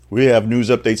We have news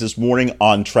updates this morning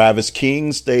on Travis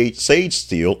King, Sage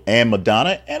Steele, and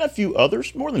Madonna, and a few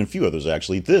others, more than a few others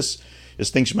actually. This is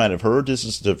things you might have heard. This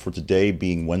is for today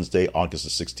being Wednesday, August the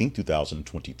 16th,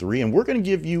 2023, and we're going to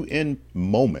give you in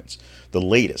moments the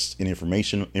latest in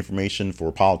information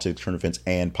for politics, current events,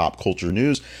 and pop culture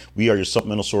news. We are your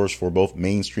supplemental source for both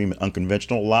mainstream and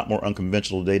unconventional. A lot more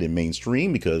unconventional today than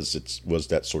mainstream because it was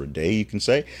that sort of day, you can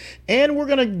say. And we're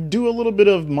going to do a little bit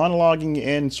of monologuing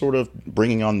and sort of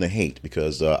bringing on the hate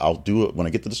because I'll do it when I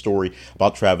get to the story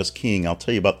about Travis King. I'll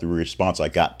tell you about the response I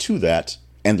got to that.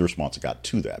 And the response I got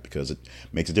to that, because it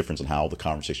makes a difference in how the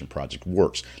Conversation Project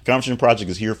works. The Conversation Project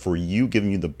is here for you,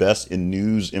 giving you the best in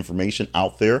news information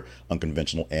out there,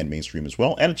 unconventional and mainstream as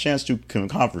well, and a chance to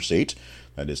conversate.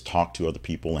 That is, talk to other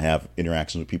people and have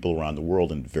interactions with people around the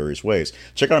world in various ways.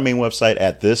 Check out our main website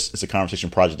at this. It's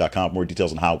theconversationproject.com for more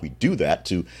details on how we do that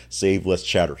to save less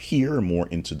chatter here and more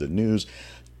into the news.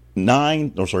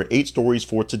 8 stories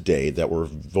for today that were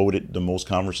voted the most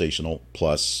conversational,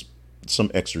 plus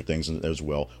some extra things as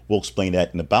well. We'll explain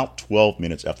that in about 12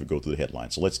 minutes after we go through the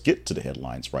headlines. So let's get to the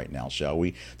headlines right now, shall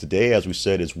we? Today, as we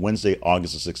said, is Wednesday,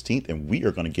 August the 16th, and we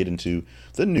are going to get into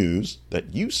the news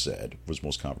that you said was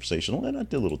most conversational, and I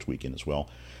did a little tweaking as well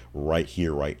right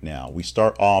here, right now. We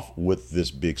start off with this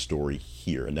big story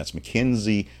here, and that's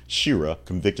Mackenzie Shira,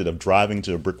 convicted of driving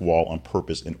to a brick wall on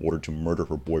purpose in order to murder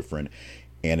her boyfriend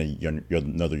and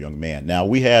another young man. Now,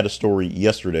 we had a story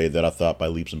yesterday that I thought by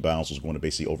leaps and bounds was going to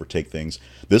basically overtake things.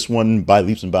 This one, by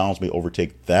leaps and bounds, may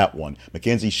overtake that one.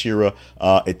 Mackenzie Shira,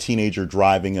 a teenager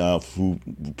driving, who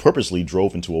purposely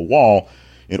drove into a wall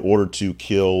in order to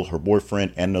kill her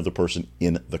boyfriend and another person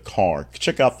in the car.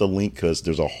 Check out the link because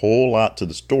there's a whole lot to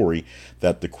the story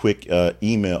that the quick edit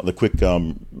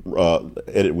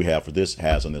we have for this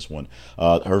has on this one.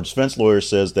 Her defense lawyer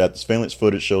says that the surveillance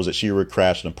footage shows that Shira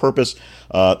crashed on purpose,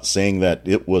 saying that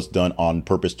it was done on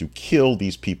purpose to kill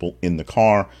these people in the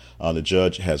car. The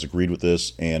judge has agreed with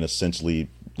this, and essentially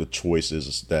the choice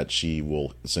is that she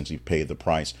will essentially pay the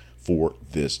price for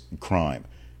this crime.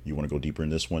 You want to go deeper in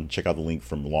this one, check out the link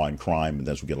from Law and Crime, and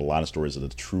as we get a lot of stories of the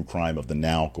true crime of the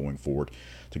now going forward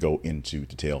to go into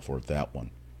detail for that one.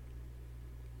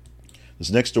 This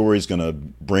next story is going to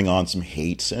bring on some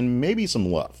hate and maybe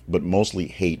some love, but mostly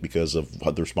hate because of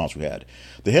the response we had.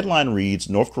 The headline reads,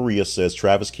 North Korea says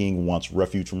Travis King wants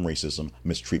refuge from racism,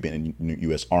 mistreatment in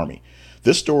U.S. Army.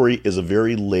 This story is a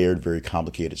very layered, very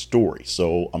complicated story,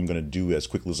 so I'm going to do as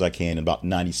quickly as I can in about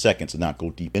 90 seconds and not go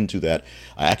deep into that.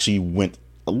 I actually went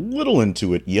a little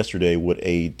into it yesterday with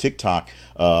a TikTok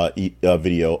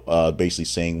video basically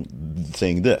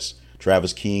saying this.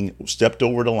 Travis King stepped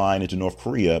over the line into North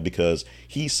Korea because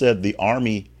he said the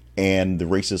army and the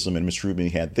racism and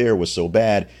mistreatment he had there was so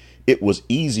bad, it was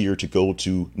easier to go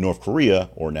to North Korea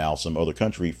or now some other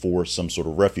country for some sort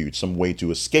of refuge, some way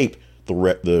to escape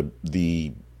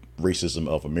the racism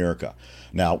of America.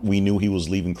 Now, we knew he was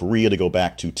leaving Korea to go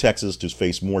back to Texas to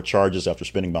face more charges after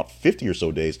spending about 50 or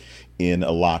so days in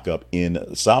a lockup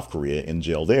in South Korea, in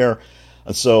jail there.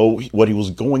 And so what he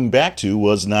was going back to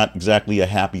was not exactly a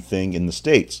happy thing in the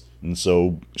States. And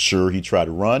so, sure, he tried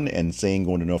to run, and saying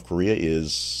going to North Korea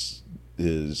is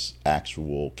his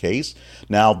actual case.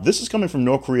 Now, this is coming from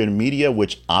North Korean media,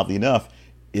 which, oddly enough,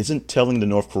 isn't telling the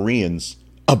North Koreans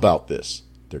about this.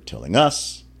 They're telling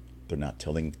us. They're not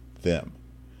telling them.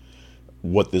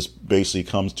 What this basically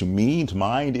comes to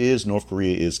mind is North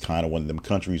Korea is kind of one of them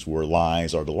countries where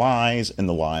lies are the lies and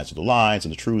the lies are the lies,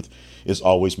 and the truth is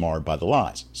always marred by the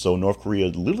lies. So North Korea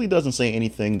literally doesn't say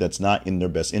anything that's not in their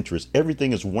best interest.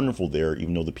 Everything is wonderful there,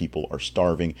 even though the people are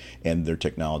starving and their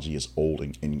technology is old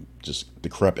and just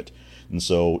decrepit. And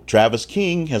so Travis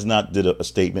King has not did a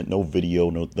statement, no video,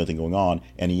 nothing going on,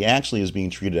 and he actually is being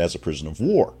treated as a prisoner of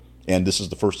war. And this is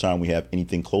the first time we have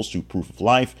anything close to proof of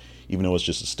life, even though it's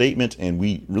just a statement, and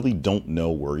we really don't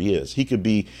know where he is. He could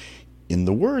be, in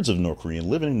the words of North Korean,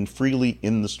 living freely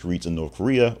in the streets in North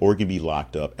Korea, or he could be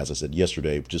locked up, as I said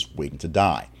yesterday, just waiting to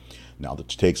die. Now, the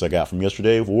takes I got from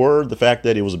yesterday were the fact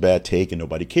that it was a bad take and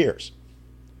nobody cares.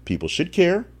 People should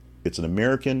care. It's an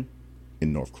American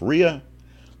in North Korea.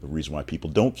 The reason why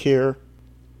people don't care,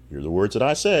 here are the words that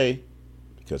I say,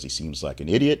 because he seems like an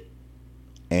idiot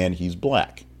and he's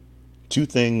black. Two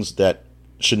things that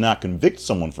should not convict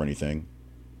someone for anything,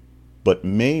 but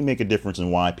may make a difference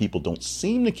in why people don't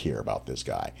seem to care about this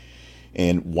guy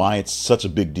and why it's such a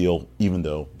big deal, even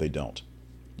though they don't.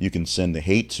 You can send the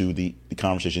hate to the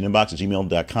conversation inbox at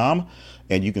gmail.com,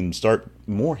 and you can start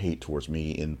more hate towards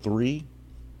me in 3,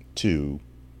 2.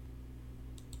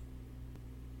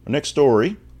 Our next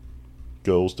story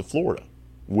goes to Florida,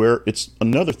 where it's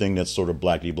another thing that's sort of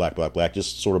blackity black, black, black,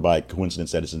 just sort of by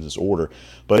coincidence that it's in this order.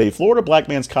 But a Florida black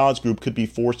man's college group could be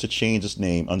forced to change its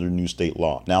name under new state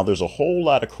law. Now, there's a whole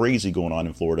lot of crazy going on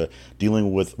in Florida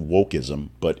dealing with wokeism,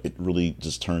 but it really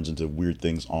just turns into weird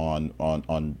things on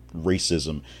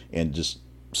racism and just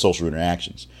social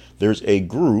interactions. There's a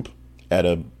group at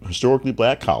a historically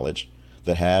black college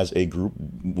that has a group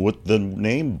with the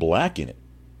name black in it,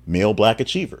 male black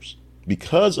achievers.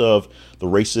 Because of the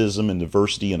racism and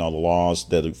diversity and all the laws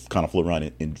that are kind of floating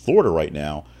around in Florida right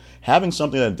now, having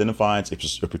something that identifies a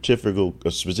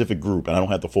specific group, and I don't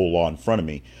have the full law in front of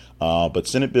me, but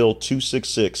Senate Bill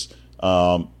 266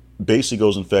 basically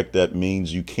goes in effect. That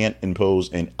means you can't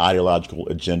impose an ideological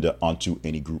agenda onto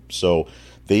any group. So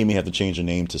they may have to change their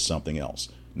name to something else.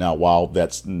 Now, while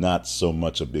that's not so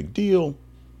much a big deal,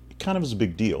 it kind of is a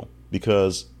big deal,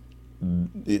 because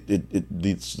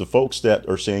it's the folks that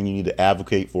are saying you need to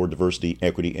advocate for diversity,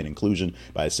 equity, and inclusion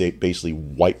by basically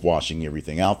whitewashing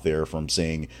everything out there from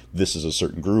saying this is a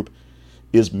certain group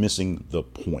is missing the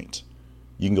point.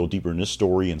 You can go deeper in this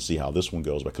story and see how this one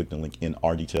goes by clicking the link in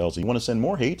our details. If you want to send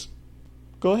more hate,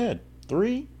 go ahead.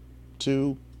 3,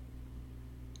 2.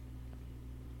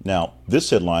 Now,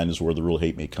 this headline is where the real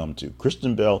hate may come to.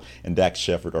 Kristen Bell and Dax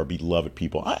Shepard are beloved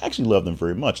people. I actually love them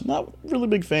very much. Not really a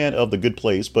big fan of The Good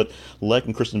Place, but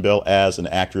liking Kristen Bell as an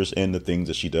actress and the things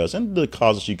that she does and the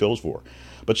causes she goes for.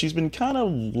 But she's been kind of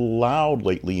loud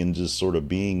lately and just sort of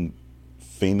being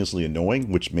famously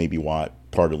annoying, which may be why,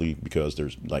 partly because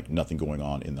there's like nothing going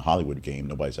on in the Hollywood game.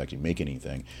 Nobody's actually making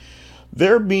anything.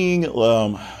 They're being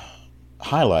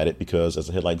highlighted because, as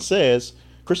the headline says,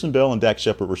 Kristen Bell and Dax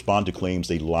Shepard respond to claims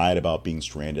they lied about being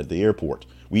stranded at the airport.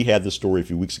 We had this story a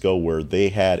few weeks ago where they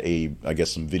had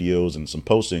some videos and some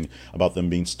posting about them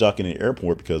being stuck in an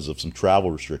airport because of some travel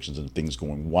restrictions and things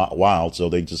going wild. So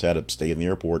they just had to stay in the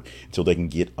airport until they can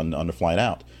get on the flight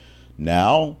out.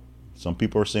 Now, some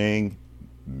people are saying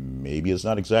maybe it's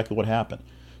not exactly what happened.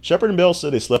 Shepard and Bell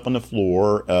said they slept on the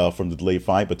floor from the delayed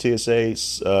flight, but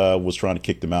TSA was trying to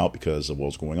kick them out because of what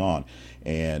was going on.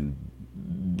 And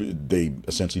they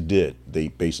essentially did. They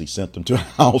basically sent them to a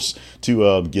house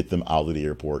to get them out of the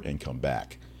airport and come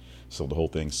back. So the whole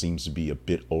thing seems to be a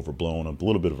bit overblown, a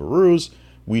little bit of a ruse.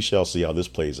 We shall see how this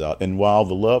plays out. And while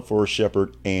the love for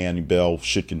Shepard and Bell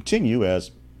should continue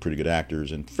as pretty good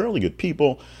actors and fairly good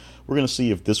people, we're going to see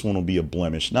if this one will be a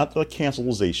blemish, not the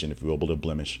cancelization, if you will, but a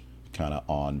blemish kind of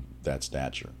on that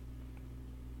stature.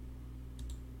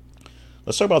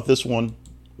 Let's talk about this one,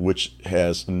 which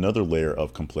has another layer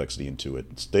of complexity into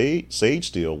it. Sage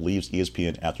Steele leaves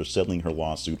ESPN after settling her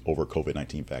lawsuit over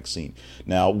COVID-19 vaccine.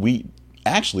 Now,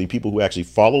 people who actually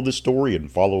follow this story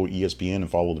and follow ESPN and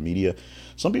follow the media,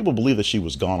 some people believe that she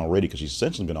was gone already because she's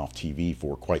essentially been off TV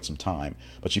for quite some time.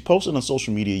 But she posted on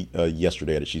social media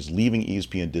yesterday that she's leaving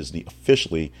ESPN Disney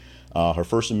officially. Her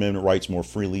First Amendment rights more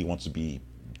freely, wants to be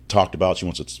talked about. She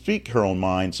wants to speak her own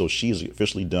mind, so she is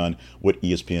officially done with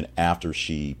ESPN after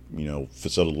she,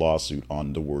 settled a lawsuit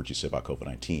on the words she said about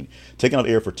COVID-19. Taken off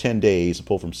air for 10 days and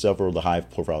pulled from several of the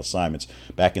high-profile assignments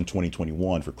back in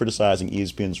 2021 for criticizing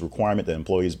ESPN's requirement that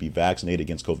employees be vaccinated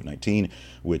against COVID-19,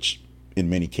 which in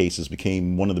many cases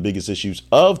became one of the biggest issues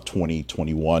of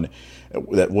 2021.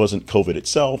 That wasn't COVID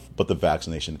itself, but the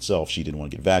vaccination itself. She didn't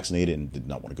want to get vaccinated and did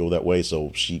not want to go that way,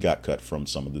 so she got cut from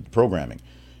some of the programming.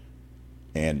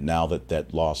 And now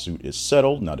that lawsuit is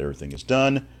settled, now that everything is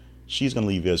done, she's going to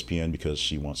leave ESPN because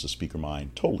she wants to speak her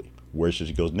mind totally. Where should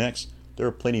she go next? There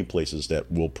are plenty of places that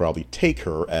will probably take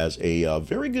her as a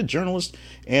very good journalist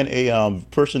and a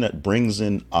person that brings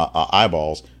in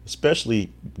eyeballs,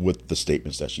 especially with the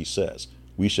statements that she says.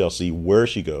 We shall see where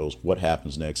she goes, what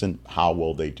happens next, and how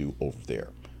well they do over there.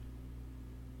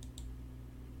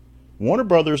 Warner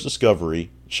Brothers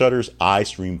Discovery shutters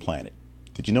iStream Planet.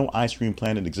 Did you know iStream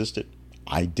Planet existed?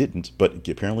 I didn't, but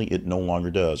apparently it no longer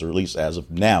does, or at least as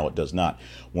of now, it does not.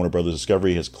 Warner Brothers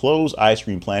Discovery has closed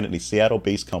iStream Planet, a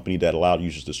Seattle-based company that allowed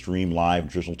users to stream live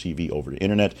traditional TV over the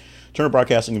internet. Turner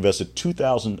Broadcasting invested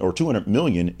 $200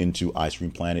 million into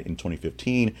iStream Planet in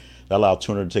 2015. That allowed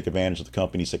Turner to take advantage of the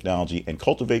company's technology and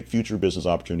cultivate future business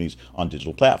opportunities on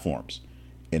digital platforms.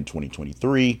 In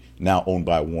 2023, now owned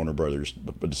by Warner Brothers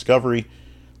Discovery,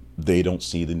 they don't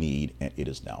see the need, and it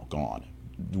is now gone.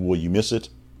 Will you miss it?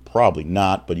 Probably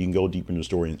not, but you can go deep into the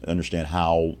story and understand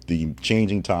how the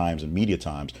changing times and media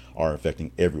times are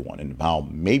affecting everyone, and how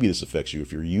maybe this affects you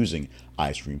if you're using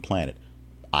iStream Planet.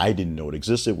 I didn't know it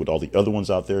existed with all the other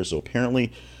ones out there, so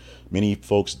apparently many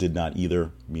folks did not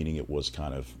either, meaning it was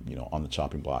kind of, on the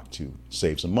chopping block to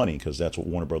save some money, because that's what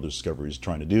Warner Brothers Discovery is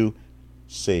trying to do,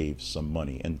 save some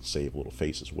money and save a little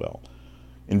face as well.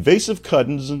 Invasive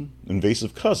cousin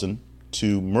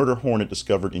to murder hornet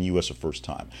discovered in U.S. for first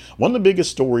time. One of the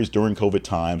biggest stories during COVID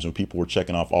times, when people were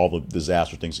checking off all the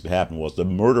disaster things that could happen, was the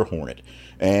murder hornet.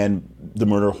 And the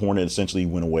murder hornet essentially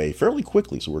went away fairly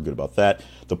quickly, so we're good about that.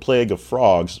 The plague of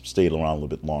frogs stayed around a little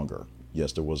bit longer.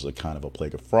 Yes, there was a kind of a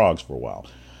plague of frogs for a while.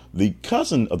 The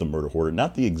cousin of the murder hornet,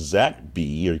 not the exact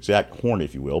bee or exact hornet,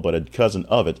 if you will, but a cousin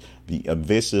of it, the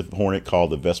invasive hornet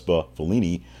called the Vespa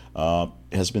fellini,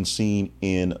 has been seen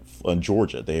in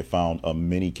Georgia. They have found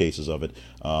many cases of it,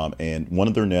 and one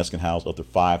of their nests can house up to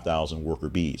 5,000 worker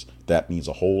bees. That means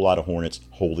a whole lot of hornets,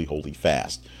 holy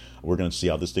fast. We're going to see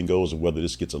how this thing goes and whether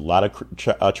this gets a lot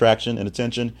of traction and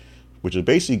attention, which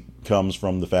basically comes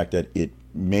from the fact that it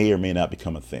may or may not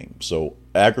become a thing. So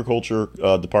Agriculture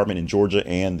Department in Georgia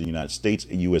and the United States,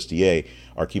 USDA,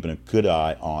 are keeping a good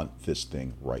eye on this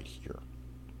thing right here.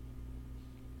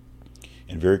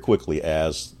 And very quickly,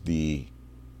 as the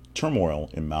turmoil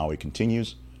in Maui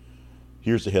continues,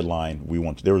 here's the headline we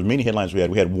want. There were many headlines we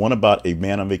had. We had one about a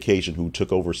man on vacation who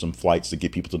took over some flights to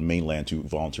get people to the mainland to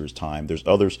volunteer his time. There's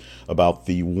others about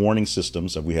the warning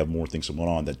systems, and we have more things going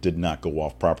on that did not go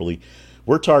off properly.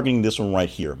 We're targeting this one right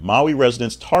here. Maui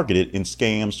residents targeted in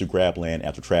scams to grab land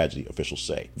after tragedy, officials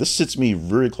say. This sits me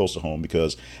very close to home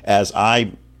because, as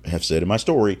I have said in my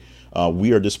story,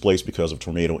 we are displaced because of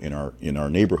tornado in our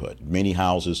neighborhood. Many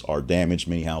houses are damaged,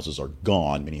 many houses are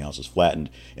gone, many houses flattened.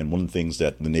 And one of the things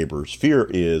that the neighbors fear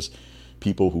is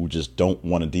people who just don't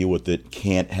want to deal with it,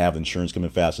 can't have insurance coming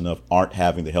fast enough, aren't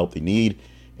having the help they need,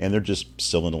 and they're just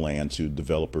selling the land to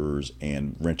developers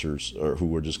and renters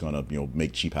who are just going to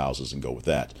make cheap houses and go with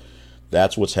that.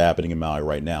 That's what's happening in Maui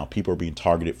right now. People are being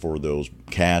targeted for those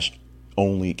cash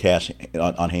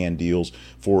on hand deals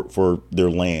for their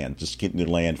land, just getting their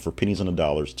land for pennies on the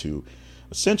dollars to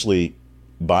essentially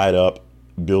buy it up,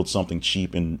 build something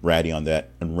cheap and ratty on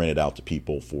that, and rent it out to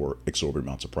people for exorbitant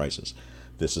amounts of prices.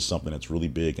 This is something that's really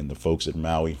big, and the folks at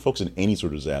Maui, folks in any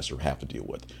sort of disaster, have to deal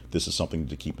with. This is something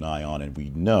to keep an eye on, and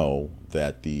we know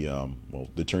that the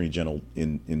Attorney General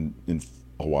in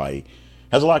Hawaii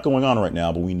has a lot going on right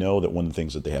now, but we know that one of the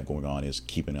things that they have going on is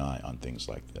keep an eye on things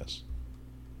like this.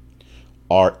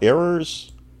 Our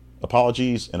errors,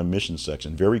 apologies, and omissions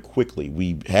section. Very quickly,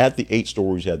 we had the 8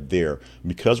 stories we had there.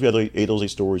 Because we had those 8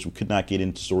 stories, we could not get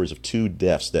into stories of 2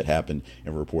 deaths that happened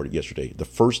and were reported yesterday. The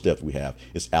first death we have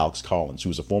is Alex Collins, who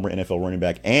is a former NFL running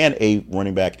back and a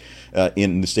running back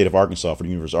in the state of Arkansas for the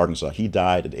University of Arkansas. He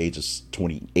died at the age of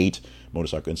 28.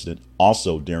 Motorcycle incident.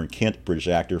 Also, Darren Kent, British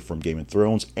actor from Game of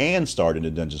Thrones and starred in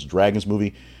the Dungeons & Dragons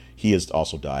movie. He has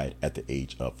also died at the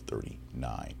age of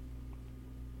 39.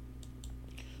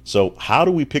 So how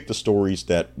do we pick the stories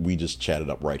that we just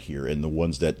chatted up right here and the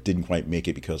ones that didn't quite make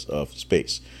it because of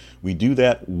space? We do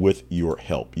that with your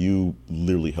help. You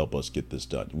literally help us get this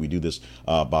done. We do this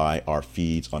by our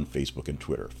feeds on Facebook and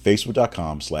Twitter.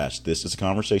 Facebook.com/This Is a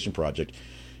Conversation Project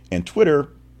and Twitter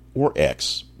or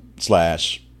X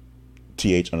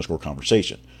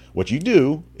 /TH_conversation. What you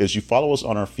do is you follow us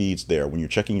on our feeds there. When you're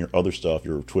checking your other stuff,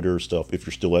 your Twitter stuff, if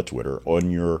you're still at Twitter,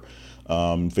 on your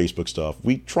Facebook stuff.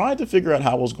 We tried to figure out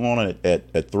how it was going on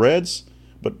at Threads,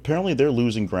 but apparently they're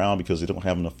losing ground because they don't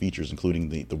have enough features, including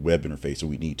the web interface that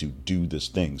we need to do this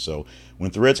thing. So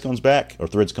when Threads comes back, or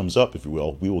Threads comes up, if you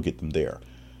will, we will get them there.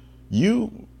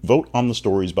 You vote on the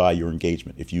stories by your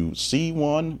engagement. If you see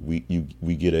one, we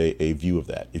get a view of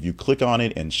that. If you click on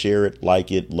it and share it,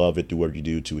 like it, love it, do whatever you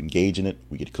do to engage in it,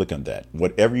 we get to click on that.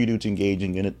 Whatever you do to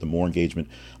engaging in it, the more engagement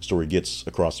a story gets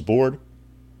across the board,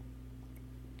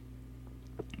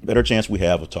 better chance we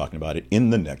have of talking about it in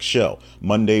the next show.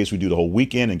 Mondays, we do the whole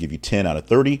weekend and give you 10 out of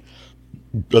 30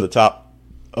 of the top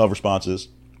responses.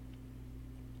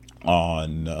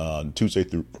 On Tuesday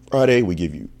through Friday, we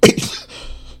give you 8.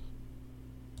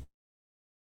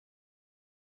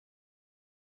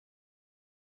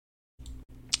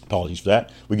 Apologies for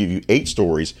that. We give you 8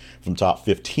 stories from top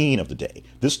 15 of the day.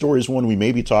 This story is one we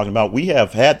may be talking about. We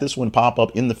have had this one pop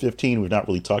up in the 15. We've not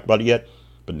really talked about it yet,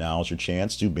 but now is your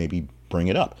chance to maybe bring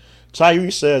it up.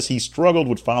 Tyree says he struggled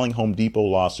with filing Home Depot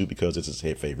lawsuit because it's his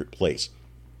favorite place.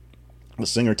 The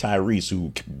singer Tyrese,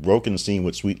 who broke in the scene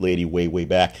with Sweet Lady way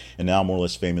back and now more or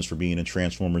less famous for being in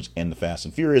Transformers and the Fast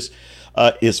and Furious,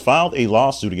 is filed a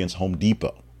lawsuit against Home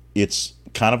Depot. It's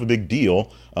kind of a big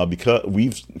deal because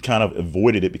we've kind of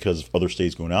avoided it because of other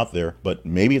states going out there. But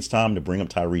maybe it's time to bring up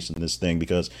Tyrese in this thing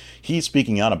because he's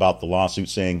speaking out about the lawsuit,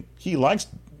 saying he likes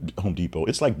Home Depot.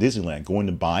 It's like Disneyland. Going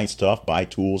to buy stuff, buy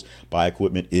tools, buy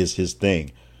equipment is his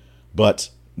thing. But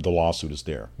the lawsuit is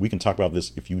there. We can talk about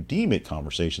this if you deem it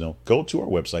conversational. Go to our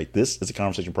website,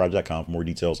 thisisaconversationproject.com, for more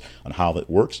details on how that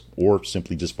works, or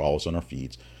simply just follow us on our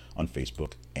feeds on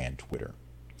Facebook and Twitter.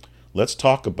 Let's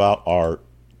talk about our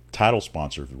title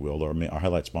sponsor, if you will, or our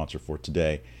highlight sponsor for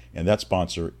today. And that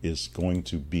sponsor is going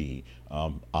to be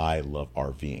I Love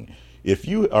RVing. If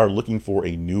you are looking for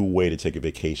a new way to take a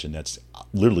vacation that's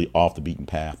literally off the beaten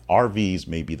path, RVs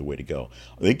may be the way to go.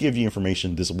 They give you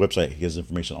information. This website gives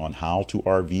information on how to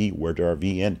RV, where to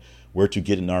RV, and where to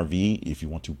get an RV if you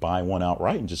want to buy one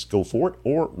outright and just go for it,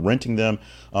 or renting them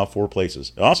for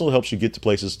places. It also helps you get to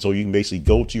places so you can basically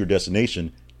go to your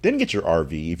destination, then get your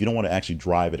RV. If you don't want to actually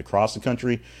drive it across the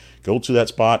country, go to that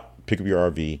spot, pick up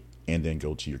your RV, and then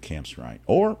go to your campsite.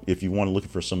 Or if you want to look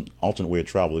for some alternate way of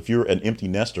travel, if you're an empty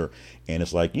nester and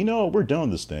it's like, we're done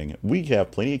with this thing, we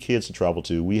have plenty of kids to travel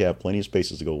to, we have plenty of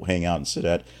spaces to go hang out and sit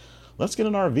at, let's get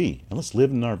an RV and let's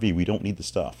live in an RV. We don't need the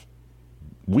stuff.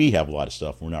 We have a lot of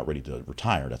stuff. We're not ready to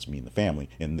retire. That's me and the family.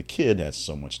 And the kid has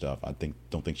so much stuff.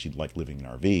 Don't think she'd like living in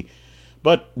an RV.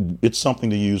 But it's something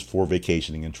to use for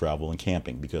vacationing and travel and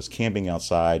camping, because camping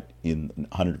outside in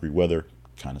 100-degree weather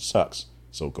kind of sucks.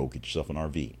 So go get yourself an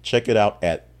RV. Check it out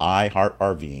at I Heart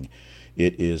RVing.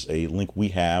 It is a link we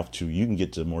have to, you can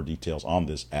get to more details on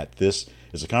this at this.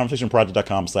 It's a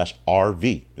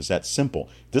conversationproject.com/RV. It's that simple.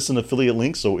 This is an affiliate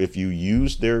link, so if you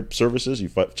use their services, you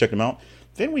check them out,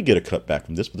 then we get a cut back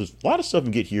from this. But there's a lot of stuff you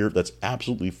can get here that's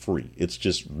absolutely free. It's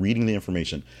just reading the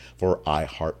information for I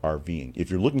Heart RVing.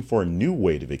 If you're looking for a new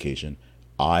way to vacation,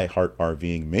 I Heart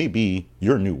RVing may be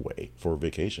your new way for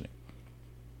vacationing.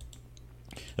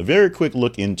 A very quick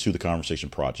look into the Conversation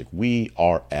Project. We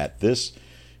are at this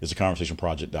is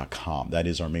theconversationproject.com. That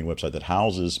is our main website that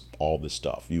houses all this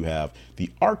stuff. You have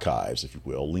the archives, if you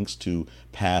will, links to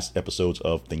past episodes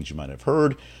of things you might have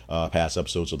heard, past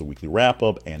episodes of the weekly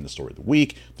wrap-up and the story of the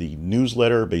week, the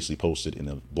newsletter basically posted in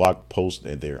a blog post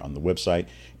there on the website,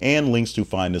 and links to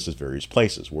find us at various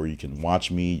places where you can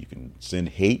watch me, you can send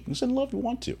hate, you can send love if you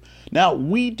want to. Now,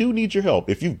 we do need your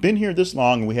help. If you've been here this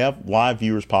long, we have live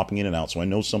viewers popping in and out, so I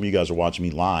know some of you guys are watching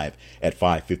me live at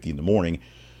 5:50 in the morning.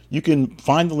 You can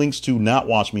find the links to not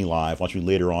watch me live, watch me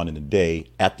later on in the day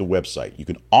at the website. You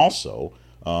can also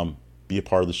be a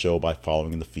part of the show by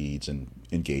following in the feeds and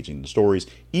engaging in the stories,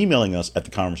 emailing us at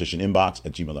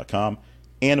theconversationinbox@gmail.com.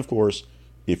 And of course,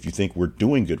 if you think we're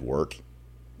doing good work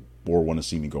or want to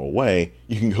see me go away,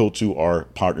 you can go to our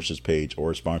partnerships page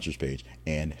or sponsors page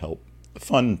and help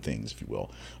fund things, if you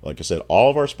will. Like I said, all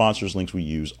of our sponsors links we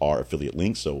use are affiliate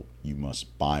links, so you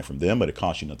must buy from them, but it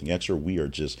costs you nothing extra. We are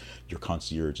just your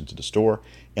concierge into the store.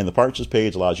 And the partnerships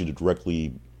page allows you to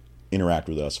directly interact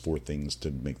with us for things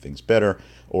to make things better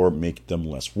or make them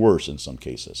less worse in some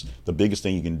cases. The biggest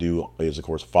thing you can do is, of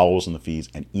course, follow us on the feeds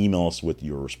and email us with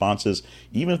your responses,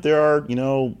 even if there are,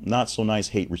 not so nice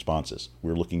hate responses.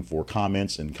 We're looking for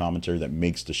comments and commentary that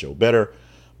makes the show better.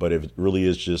 But if it really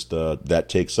is just that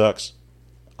take sucks,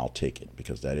 I'll take it,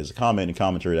 because that is a comment and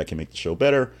commentary that can make the show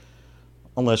better,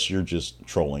 unless you're just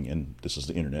trolling, and this is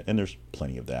the internet, and there's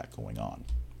plenty of that going on.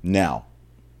 Now,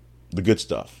 the good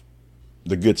stuff,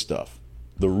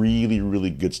 the really,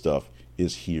 really good stuff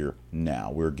is here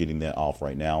now. We're getting that off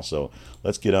right now, so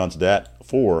let's get on to that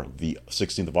for the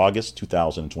 16th of August,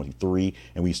 2023,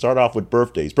 and we start off with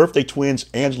birthdays. Birthday twins,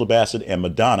 Angela Bassett and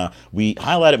Madonna. We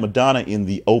highlighted Madonna in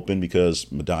the open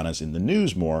because Madonna's in the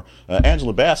news more.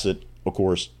 Angela Bassett, of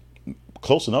course,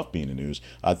 close enough being in the news.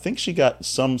 I think she got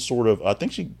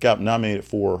nominated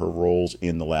for her roles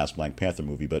in the last Black Panther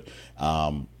movie, but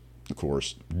of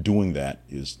course, doing that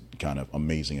is kind of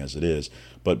amazing as it is.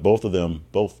 But both of them,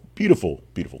 both beautiful,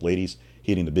 beautiful ladies,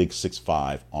 hitting the big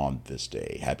 6'5" on this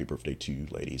day. Happy birthday to you,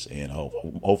 ladies. And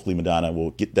hopefully Madonna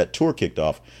will get that tour kicked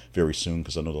off very soon,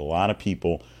 because I know that a lot of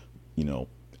people,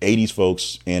 80s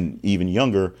folks and even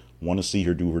younger, want to see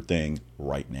her do her thing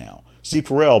right now. Steve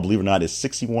Carell, believe it or not, is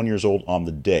 61 years old on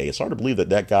the day. It's hard to believe that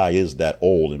that guy is that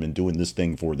old and been doing this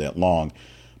thing for that long,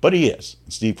 but he is.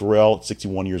 Steve Carell,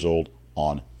 61 years old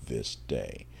on this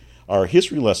day. Our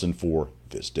history lesson for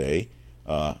this day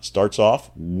starts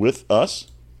off with us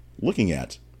looking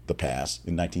at the past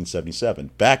in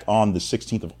 1977. Back on the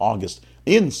 16th of August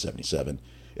in 77,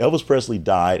 Elvis Presley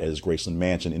died at his Graceland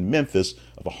mansion in Memphis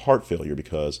of a heart failure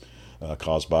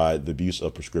caused by the abuse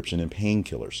of prescription and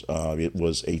painkillers. It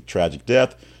was a tragic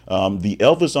death. The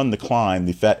Elvis on the climb,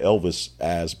 the fat Elvis,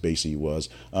 as basically was,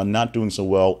 not doing so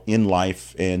well in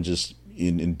life and just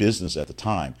in business at the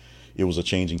time. It was a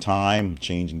changing time,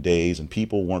 changing days, and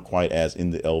people weren't quite as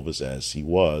into Elvis as he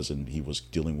was, and he was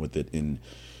dealing with it in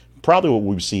probably what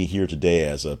we see here today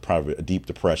as a deep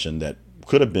depression that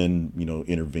could have been,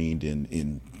 intervened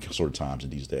in sort of times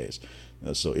in these days.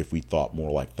 So if we thought more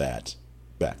like that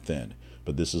back then.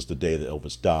 But this is the day that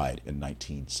Elvis died in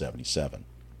 1977.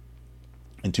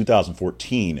 In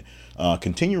 2014,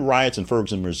 continued riots in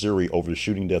Ferguson, Missouri over the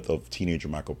shooting death of teenager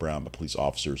Michael Brown by police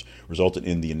officers resulted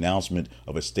in the announcement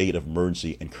of a state of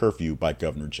emergency and curfew by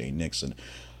Governor Jay Nixon.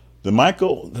 The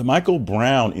Michael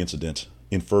Brown incident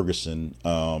in Ferguson,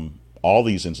 all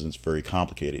these incidents very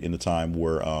complicated in a time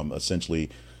where essentially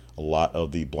a lot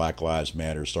of the Black Lives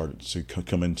Matter started to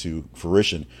come into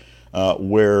fruition,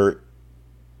 where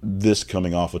this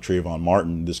coming off of Trayvon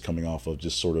Martin, this coming off of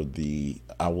just sort of the,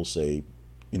 I will say,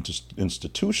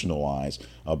 institutionalized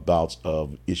bouts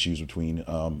of issues between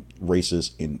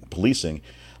races in policing,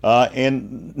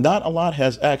 and not a lot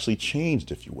has actually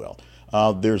changed, if you will.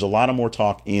 There's a lot of more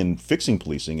talk in fixing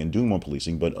policing and doing more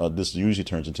policing, but this usually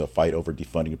turns into a fight over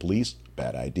defunding the police,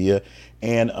 bad idea,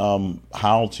 and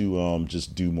how to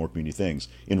just do more community things.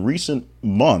 In recent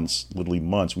months, literally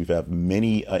months, we've had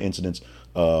many incidents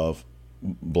of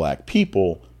black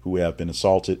people who have been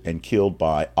assaulted and killed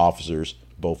by officers,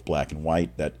 both black and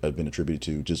white, that have been attributed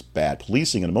to just bad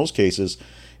policing in most cases,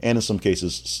 and in some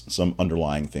cases, some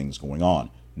underlying things going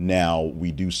on. Now,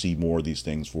 we do see more of these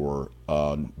things for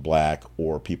black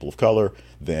or people of color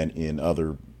than in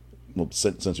other,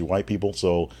 essentially white people.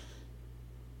 So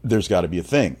there's got to be a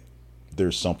thing.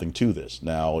 There's something to this.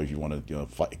 Now, if you want to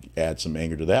add some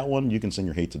anger to that one, you can send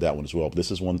your hate to that one as well. But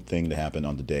this is one thing that happened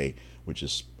on the day, which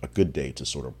is a good day to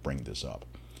sort of bring this up.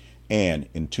 And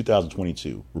in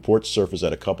 2022, reports surfaced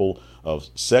that a couple of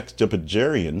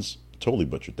sexagenarians, totally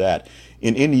butchered that,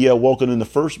 in India welcomed in their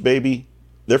first baby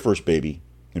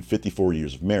in 54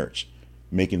 years of marriage,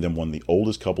 making them one of the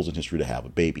oldest couples in history to have a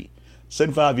baby.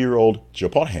 75-year-old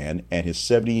Jopodhan and his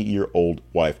 70-year-old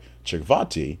wife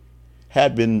Chakvati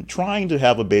had been trying to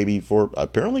have a baby for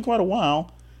apparently quite a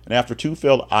while, and after 2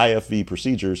 failed IVF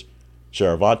procedures,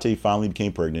 Chakvati finally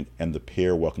became pregnant, and the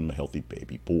pair welcomed a healthy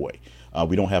baby boy.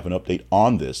 We don't have an update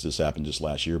on this. This happened just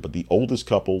last year, but the oldest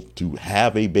couple to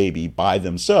have a baby by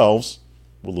themselves,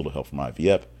 with a little help from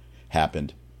IVF,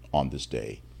 happened on this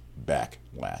day back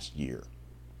last year.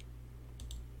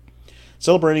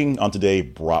 Celebrating on today,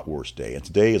 Bratwurst Day. And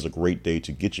today is a great day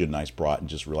to get you a nice brat and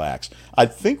just relax. I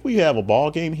think we have a ball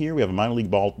game here. We have a minor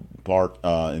league ballpark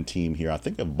and team here. I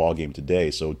think we have a ball game today,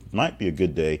 so it might be a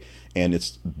good day. And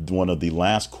it's one of the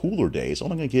last cooler days.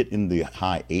 Only going to get in the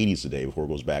high 80s today before it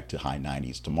goes back to high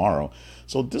 90s tomorrow.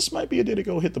 So this might be a day to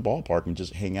go hit the ballpark and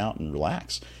just hang out and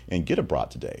relax and get a brat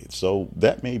today. So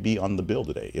that may be on the bill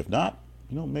today. If not,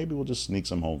 maybe we'll just sneak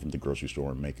some home from the grocery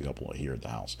store and make a couple here at the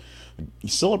house. You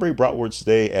celebrate Bratwurst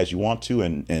Day as you want to,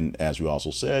 and as we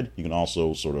also said, you can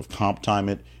also sort of comp time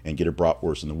it and get a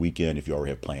Bratwurst in the weekend if you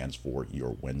already have plans for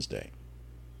your Wednesday,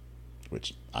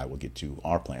 which I will get to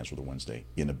our plans for the Wednesday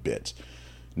in a bit.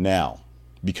 Now,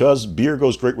 because beer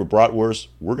goes great with Bratwurst,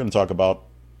 we're going to talk about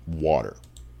water.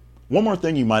 One more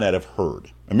thing you might not have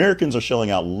heard. Americans are shelling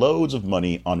out loads of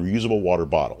money on reusable water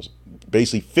bottles,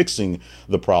 basically fixing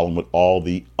the problem with all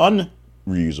the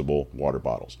unreusable water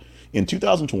bottles. In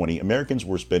 2020, Americans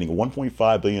were spending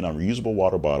 $1.5 billion on reusable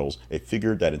water bottles, a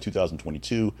figure that in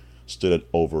 2022 stood at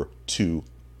over $2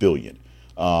 billion.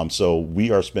 So we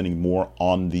are spending more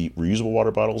on the reusable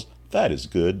water bottles. That is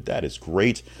good. That is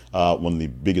great. One of the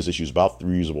biggest issues about the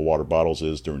reusable water bottles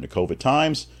is during the COVID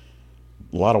times,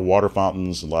 a lot of water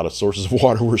fountains, a lot of sources of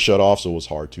water were shut off, so it was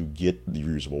hard to get the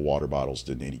reusable water bottles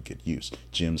to any good use.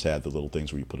 Gyms had the little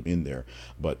things where you put them in there,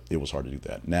 but it was hard to do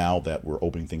that. Now that we're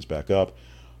opening things back up,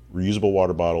 reusable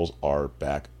water bottles are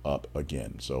back up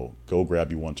again. So go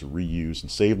grab you one to reuse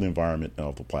and save the environment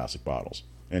of the plastic bottles.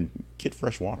 And get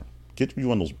fresh water. Get you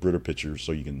one of those Brita pitchers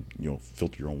so you can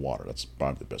filter your own water. That's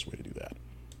probably the best way to do that.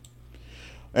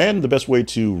 And the best way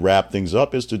to wrap things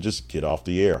up is to just get off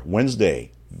the air.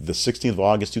 Wednesday, the 16th of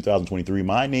August, 2023.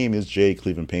 My name is Jay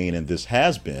Cleveland Payne, and this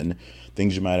has been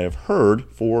Things You Might Have Heard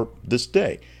for this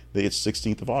day. It's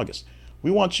 16th of August.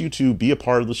 We want you to be a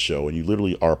part of the show, and you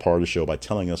literally are a part of the show by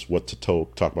telling us what to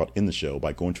talk about in the show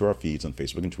by going to our feeds on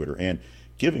Facebook and Twitter and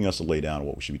giving us a laydown of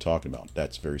what we should be talking about.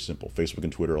 That's very simple. Facebook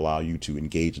and Twitter allow you to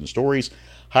engage in the stories.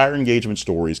 Higher engagement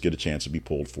stories get a chance to be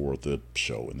pulled for the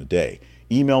show in the day.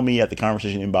 Email me at the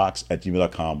conversation inbox at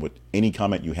gmail.com with any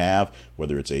comment you have,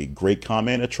 whether it's a great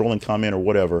comment, a trolling comment, or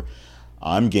whatever.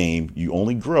 I'm game. You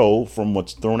only grow from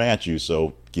what's thrown at you,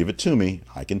 so give it to me.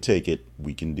 I can take it.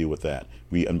 We can deal with that.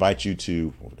 We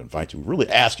really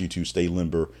ask you to stay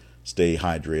limber, stay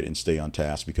hydrated, and stay on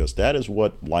task, because that is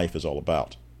what life is all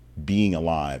about. Being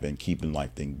alive and keeping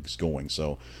life things going.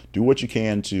 So do what you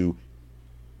can to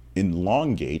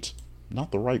elongate,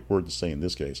 not the right word to say in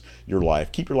this case, your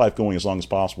life. Keep your life going as long as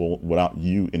possible without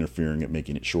you interfering and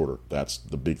making it shorter. That's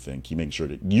the big thing. Keep making sure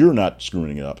that you're not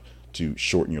screwing it up to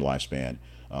shorten your lifespan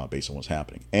based on what's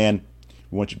happening. And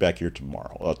We want you back here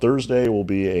tomorrow. Thursday will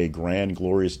be a grand,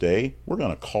 glorious day. We're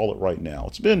going to call it right now.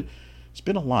 It's been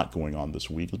a lot going on this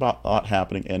week. There's about a lot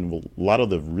happening, and a lot of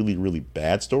the really, really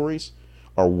bad stories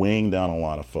are weighing down a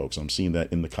lot of folks. I'm seeing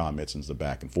that in the comments and the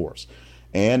back and forth.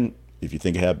 And if you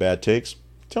think I have bad takes,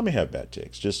 tell me I have bad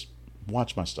takes. Just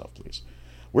watch my stuff, please.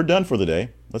 We're done for the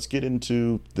day. Let's get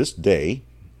into this day,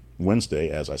 Wednesday,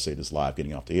 as I say this live,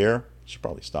 getting off the air. Should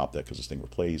probably stop that because this thing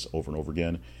replays over and over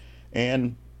again.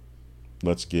 And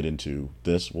let's get into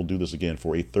this. We'll do this again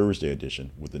for a Thursday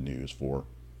edition with the news for,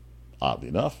 oddly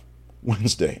enough,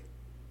 Wednesday.